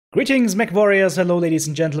Greetings, Mech Warriors! Hello, ladies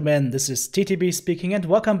and gentlemen. This is TTB speaking, and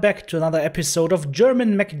welcome back to another episode of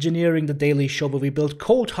German Mechgineering, the daily show where we build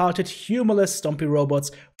cold-hearted, humorless, stompy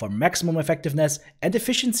robots for maximum effectiveness and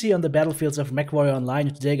efficiency on the battlefields of Mechwarrior Online.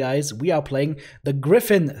 Today, guys, we are playing the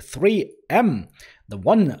Griffin 3M, the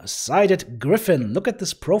one-sided Griffin. Look at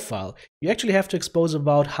this profile. You actually have to expose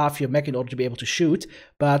about half your mech in order to be able to shoot,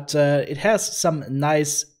 but it has some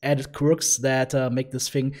nice added quirks that make this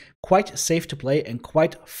thing quite safe to play and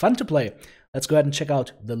quite fun to play. Let's go ahead and check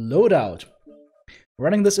out the loadout.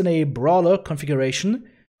 Running this in a brawler configuration,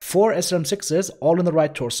 4 SRM6s, all in the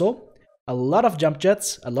right torso, a lot of jump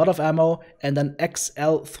jets, a lot of ammo, and an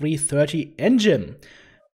XL330 engine.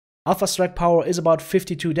 Alpha strike power is about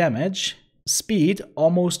 52 damage, speed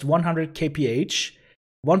almost 100 kph,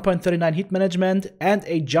 1.39 heat management, and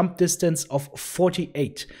a jump distance of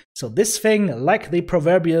 48. So this thing, like the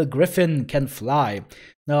proverbial Griffin, can fly.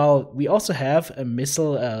 Now, we also have a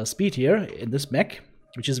missile speed here in this mech,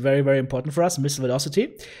 which is very, very important for us. Missile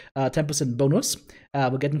velocity, 10% bonus.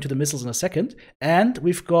 We'll get into the missiles in a second. And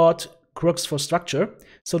we've got quirks for structure.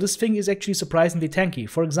 So this thing is actually surprisingly tanky.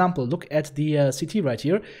 For example, look at the CT right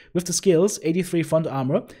here. With the skills, 83 front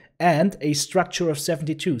armor and a structure of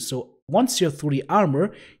 72. So once you're through the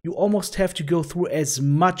armor, you almost have to go through as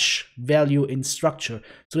much value in structure.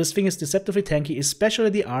 So this thing is deceptively tanky,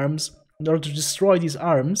 especially the arms. In order to destroy these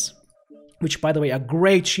arms, which by the way are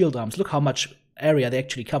great shield arms. Look how much area they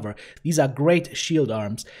actually cover. These are great shield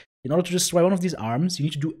arms. In order to destroy one of these arms, you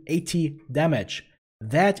need to do 80 damage.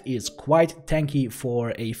 That is quite tanky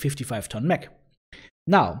for a 55-ton mech.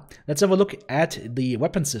 Now, let's have a look at the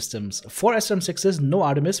weapon systems. 4 SRM6s, no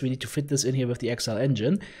Artemis. We need to fit this in here with the XL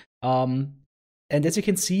engine. And as you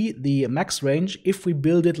can see, the max range, if we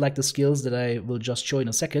build it like the skills that I will just show in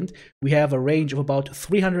a second, we have a range of about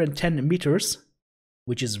 310 meters,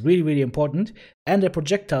 which is really, really important, and a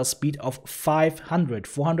projectile speed of 500.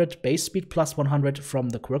 400 base speed plus 100 from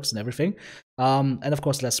the quirks and everything. And of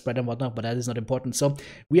course, less spread and whatnot, but that is not important. So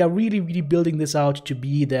we are really, really building this out to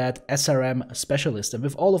be that SRM specialist. And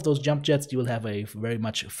with all of those jump jets, you will have a very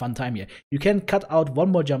much fun time here. You can cut out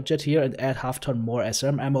one more jump jet here and add half-ton more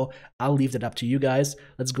SRM ammo. I'll leave that up to you guys.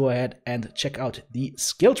 Let's go ahead and check out the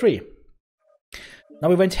skill tree. Now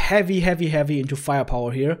we went heavy into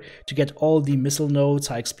firepower here to get all the missile nodes,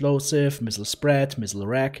 high explosive, missile spread, missile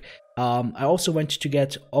rack. I also went to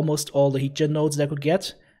get almost all the heat gen nodes that I could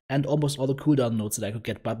get and almost all the cooldown nodes that I could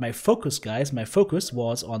get. But my focus, guys,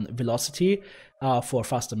 was on velocity for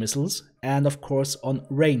faster missiles and of course on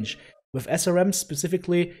range. With SRM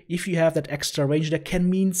specifically, if you have that extra range, that can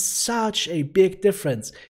mean such a big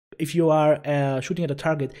difference. If you are shooting at a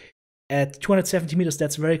target at 270 meters,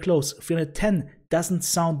 that's very close. 310 doesn't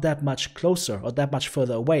sound that much closer or that much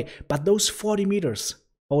further away. But those 40 meters,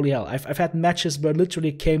 holy hell. I've had matches where it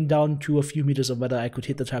literally came down to a few meters of whether I could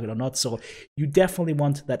hit the target or not. So you definitely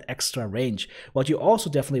want that extra range. What you also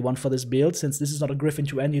definitely want for this build, since this is not a Griffin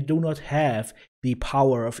 2N, you do not have the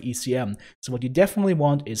power of ECM. So what you definitely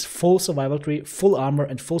want is full survival tree, full armor,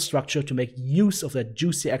 and full structure to make use of that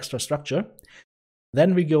juicy extra structure.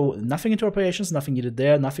 Then we go nothing into operations, nothing needed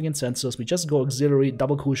there, nothing in sensors. We just go auxiliary,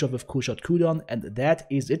 double cool shot with cool shot cooldown, and that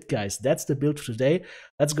is it, guys. That's the build for today.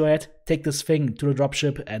 Let's go ahead, take this thing to the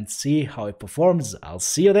dropship and see how it performs. I'll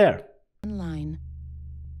see you there. Online.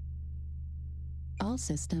 All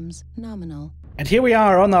systems nominal. And here we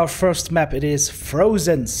are on our first map. It is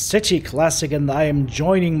Frozen City Classic, and I am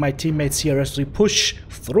joining my teammates here as we push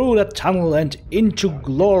through the tunnel and into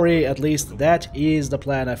glory. At least that is the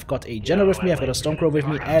plan. I've got a General with me, I've got a Stormcrow with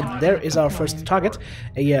me, and there is our first target,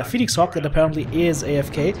 a Phoenix Hawk that apparently is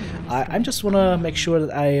AFK. I just want to make sure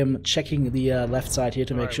that I am checking the left side here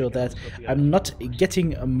to make sure that I'm not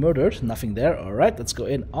getting murdered. Nothing there. Alright, let's go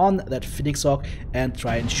in on that Phoenix Hawk and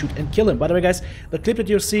try and shoot and kill him. By the way, guys, the clip that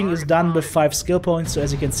you're seeing is done with 5 skill points, so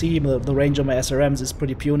as you can see, the range of my SRMs is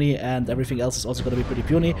pretty puny, and everything else is also going to be pretty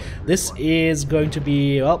puny. This is going to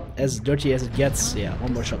be, well, as dirty as it gets. Yeah,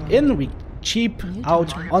 one more shot in, we cheap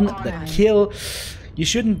out on the kill. You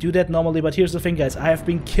shouldn't do that normally, but here's the thing, guys. I have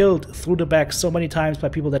been killed through the back so many times by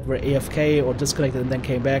people that were AFK or disconnected and then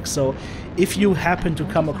came back, so if you happen to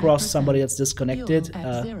come across somebody that's disconnected,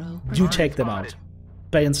 do take them out.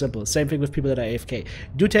 Plain and simple. Same thing with people that are AFK.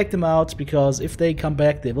 Do take them out, because if they come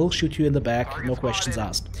back, they will shoot you in the back, no questions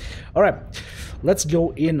asked. Alright, let's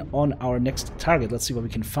go in on our next target. Let's see what we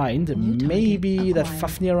can find. Maybe that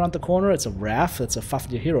Fafnir around the corner. It's a RAF. It's a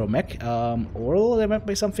Fafnir hero mech. Or there might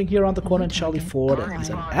be something here around the corner in Charlie 4. That is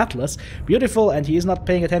an Atlas. Beautiful, and he is not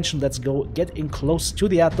paying attention. Let's go get in close to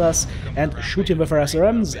the Atlas and shoot him with our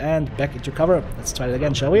SRMs and back into cover. Let's try it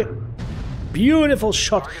again, shall we? beautiful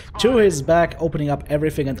shot to his back, opening up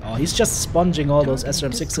everything, and oh, he's just sponging all those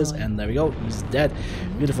SRM 6s, and there we go, he's dead.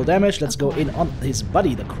 Beautiful damage. Let's go in on his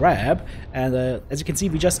buddy, the crab, and as you can see,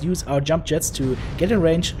 we just use our jump jets to get in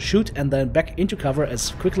range, shoot, and then back into cover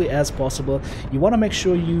as quickly as possible. You want to make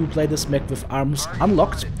sure you play this mech with arms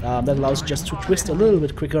unlocked. That allows just to twist a little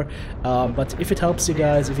bit quicker, but if it helps you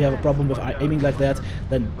guys, if you have a problem with aiming like that,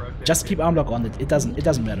 then just keep arm lock on it. It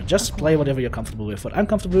doesn't matter. Just play whatever you're comfortable with. What I'm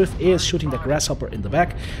comfortable with is shooting the grasshopper in the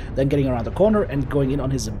back, then getting around the corner and going in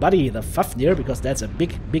on his buddy, the Fafnir, because that's a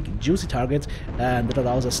big juicy target, and that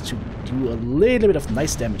allows us to do a little bit of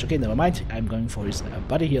nice damage. Okay, never mind. I'm going for his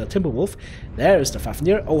buddy here, the Timberwolf. There's the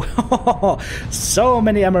Fafnir. Oh, so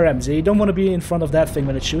many MRMs. You don't want to be in front of that thing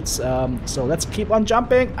when it shoots. So let's keep on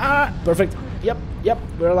jumping. Ah, perfect. Yep,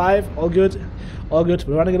 we're alive. All good. All good.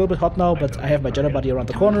 We're running a little bit hot now, but I have my Jedi buddy around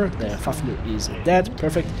the corner. The Fafnir is dead.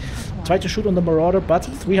 Perfect. Tried to shoot on the Marauder, but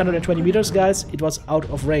 320 meters, guys. It was out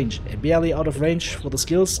of range. Barely out of range for the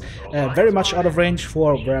skills. Very much out of range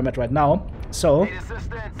for where I'm at right now. So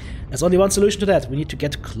there's only one solution to that. We need to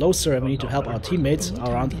get closer and we need to help our teammates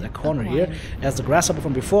around the corner here. As the grasshopper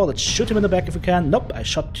from before, let's shoot him in the back if we can. Nope, I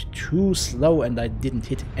shot too slow and I didn't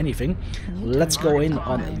hit anything. Let's go in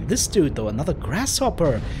on this dude though, another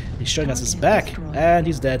grasshopper. He's showing us his back and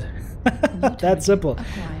he's dead. That's simple.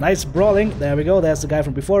 Nice brawling. There we go. There's the guy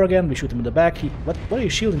from before again. We shoot him in the back. What are you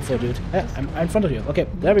shielding for, dude? I'm in front of you. Okay,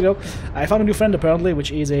 there we go. I found a new friend apparently,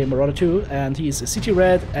 which is a Marauder 2, and he's a CT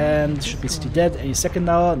red and should be CT dead. And he's second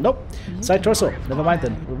now. Nope. Side torso. Never mind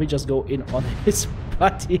then. We just go in on his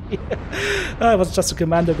buddy. It was just a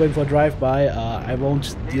commander going for a drive-by. I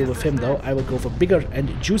won't deal with him though. I will go for bigger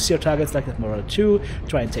and juicier targets like that Marauder 2.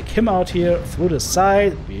 Try and take him out here through the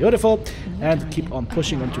side. Beautiful. And keep on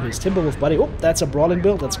pushing onto his Timberwolf buddy. Oh, that's a brawling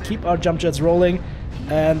build. Let's keep our jump jets rolling.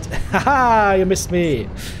 And haha, you missed me.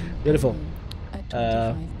 Beautiful.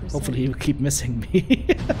 Hopefully he will keep missing me.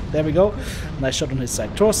 There we go. Nice shot on his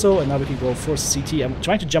side torso, and now we can go for CT. I'm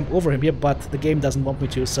trying to jump over him here, but the game doesn't want me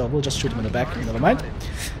to, so we'll just shoot him in the back. Never mind.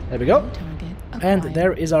 There we go. And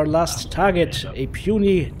there is our last target, a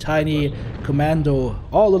puny, tiny commando,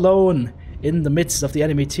 all alone in the midst of the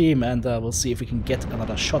enemy team, and we'll see if we can get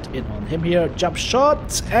another shot in on him here. Jump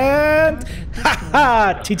shot, and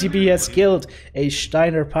haha! TTB has killed a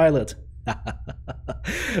Steiner pilot.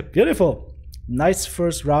 Beautiful. Nice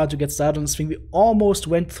first round to get started on this thing. We almost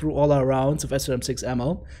went through all our rounds of SRM 6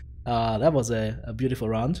 ammo. That was a beautiful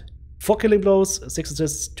round. 4 killing blows, 6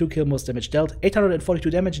 assists, 2 kill, most damage dealt, 842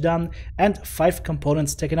 damage done, and 5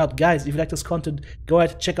 components taken out. Guys, if you like this content, go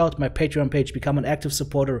ahead, check out my Patreon page, become an active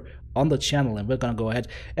supporter on the channel, and we're gonna go ahead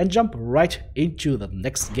and jump right into the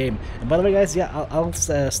next game. And by the way, guys, yeah, I'll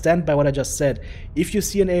stand by what I just said. If you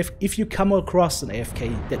see if you come across an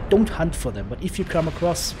AFK, don't hunt for them, but if you come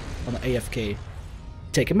across an AFK,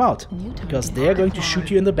 take him out, because they're going to shoot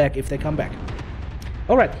you in the back if they come back.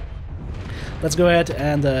 Alright. Let's go ahead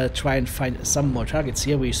and try and find some more targets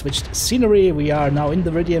here. We switched scenery. We are now in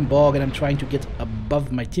the Viridian Bog, and I'm trying to get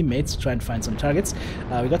above my teammates to try and find some targets.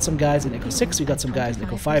 We got some guys in Echo 6, we got some guys in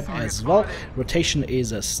Echo 5 as well. Rotation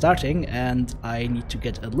is starting, and I need to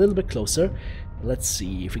get a little bit closer. Let's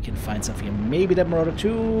see if we can find something. Maybe that Marauder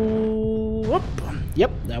 2. Whoop.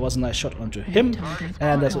 Yep, that was a nice shot onto him.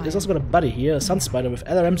 And there's also got a buddy here, a Sunspider with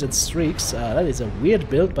LRMs and streaks. That is a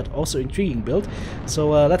weird build, but also intriguing build.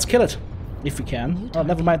 So let's kill it. If we can. Oh,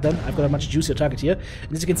 never mind then. I've got a much juicier target here.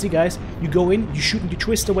 And as you can see, guys, you go in, you shoot, and you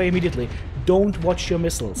twist away immediately. Don't watch your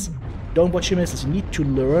missiles. Don't watch your missiles. You need to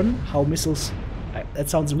learn how missiles... That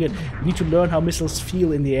sounds weird. You need to learn how missiles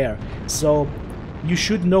feel in the air. So you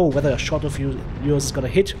should know whether a shot of yours is gonna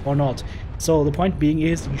hit or not. So the point being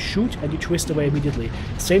is you shoot and you twist away immediately.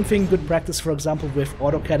 Same thing, good practice, for example, with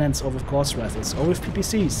autocannons or with course rifles or with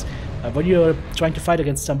PPCs. When you're trying to fight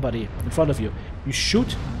against somebody in front of you, you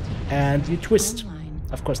shoot and you twist.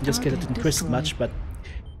 Of course, in this case, it didn't twist much, but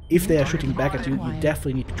if they are shooting back at you, you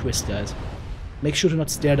definitely need to twist, guys. Make sure to not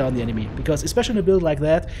stare down the enemy, because especially in a build like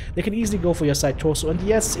that, they can easily go for your side torso, and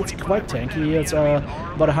yes, it's quite tanky. It's about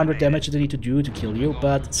 100 damage that they need to do to kill you,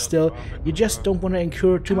 but still, you just don't want to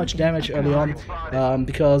incur too much damage early on,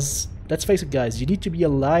 because let's face it, guys, you need to be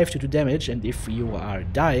alive to do damage, and if you are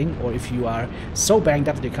dying, or if you are so banged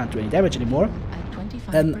up that you can't do any damage anymore,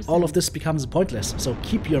 then all of this becomes pointless. So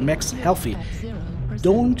keep your mechs healthy.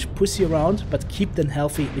 don't pussy around, but keep them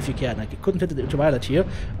healthy if you can. I couldn't hit the ultraviolet here,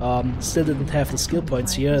 still didn't have the skill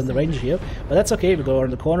points here in the range here, but that's okay. We go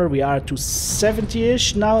around the corner, we are to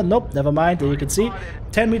 70-ish now. Nope, never mind. There you can see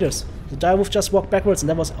 10 meters. The direwolf just walked backwards, and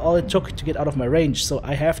that was all it took to get out of my range, so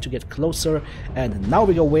I have to get closer. And now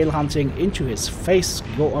we go whale hunting into his face.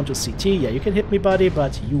 Go onto CT. Yeah, you can hit me, buddy,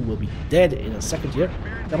 but you will be dead in a second here.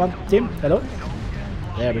 Come on, team. Hello.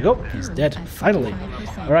 There we go. He's dead, finally.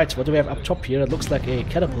 Alright, what do we have up top here? It looks like a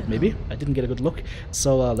catapult, maybe. I didn't get a good look.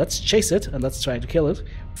 So let's chase it, and let's try to kill it.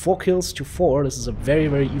 4 kills to 4. This is a very,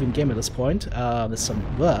 very even game at this point. There's some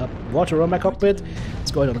water on my cockpit.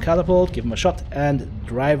 Let's go ahead on the catapult, give him a shot, and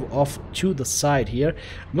drive off to the side here.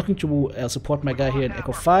 I'm looking to support my guy here in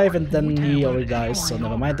Echo 5, and then he already dies, so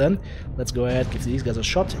never mind then. Let's go ahead, give these guys a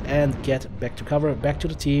shot, and get back to cover, back to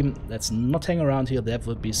the team. Let's not hang around here. That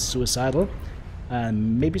would be suicidal.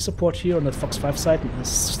 And maybe support here on the Fox 5 side. There's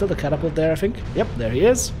still the catapult there, I think. Yep, there he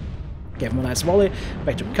is. Gave him a nice volley.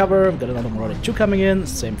 Back to cover. We've got another Marauder 2 coming in.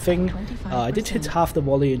 Same thing. I did hit half the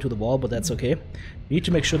volley into the wall, but that's okay. We need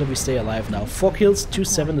to make sure that we stay alive now. 4 kills,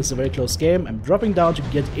 2-7. This is a very close game. I'm dropping down to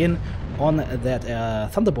get in on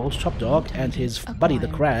that Thunderbolt top dog and his buddy, the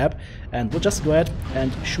crab. And we'll just go ahead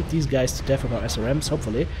and shoot these guys to death with our SRMs,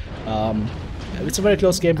 hopefully. It's a very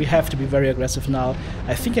close game. We have to be very aggressive now.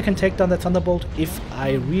 I think I can take down that Thunderbolt if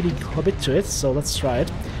I really commit to it, so let's try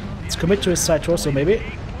it. Let's commit to his side torso, maybe.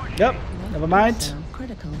 Yep, never mind.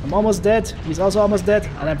 I'm almost dead. He's also almost dead,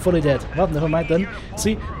 and I'm fully dead. Well, never mind then.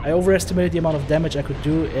 See, I overestimated the amount of damage I could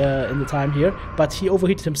do in the time here, but he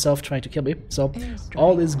overheated himself trying to kill me, so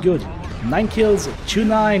all is good. 9 kills,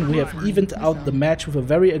 2-9. We have evened out the match with a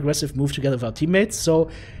very aggressive move together with our teammates, so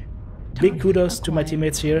big kudos to my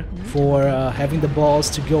teammates here for having the balls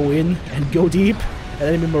to go in and go deep. And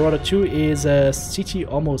enemy Marauder 2 is CT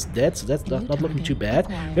almost dead, so that's not looking too bad.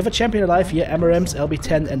 We have a champion alive here, MRMs,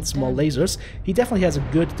 LB10 and small lasers. He definitely has a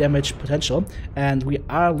good damage potential, and we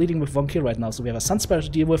are leading with 1 kill right now, so we have a Sun Spider to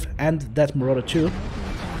deal with and that Marauder 2.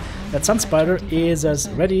 That Sun Spider is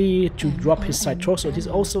ready to drop his side torso. He's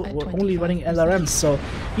also only running LRMs, so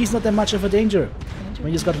he's not that much of a danger. I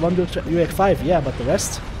mean, he's got 1 UAC 5, yeah, but the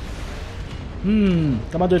rest...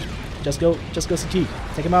 come on, dude. Just go CT.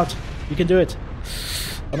 Take him out. You can do it.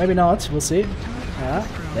 Or maybe not. We'll see.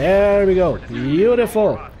 There we go.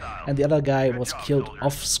 Beautiful. And the other guy was killed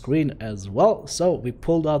off screen as well. So we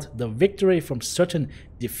pulled out the victory from certain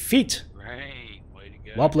defeat. Great. Way to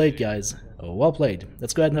go. Well played, guys. Well played.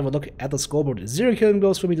 Let's go ahead and have a look at the scoreboard. 0 killing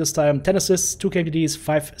blows for me this time. 10 assists, 2 KMTDs,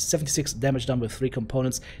 576 damage done with 3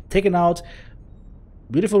 components taken out.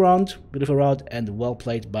 Beautiful round, and well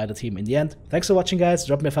played by the team in the end. Thanks for watching, guys.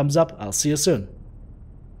 Drop me a thumbs up. I'll see you soon.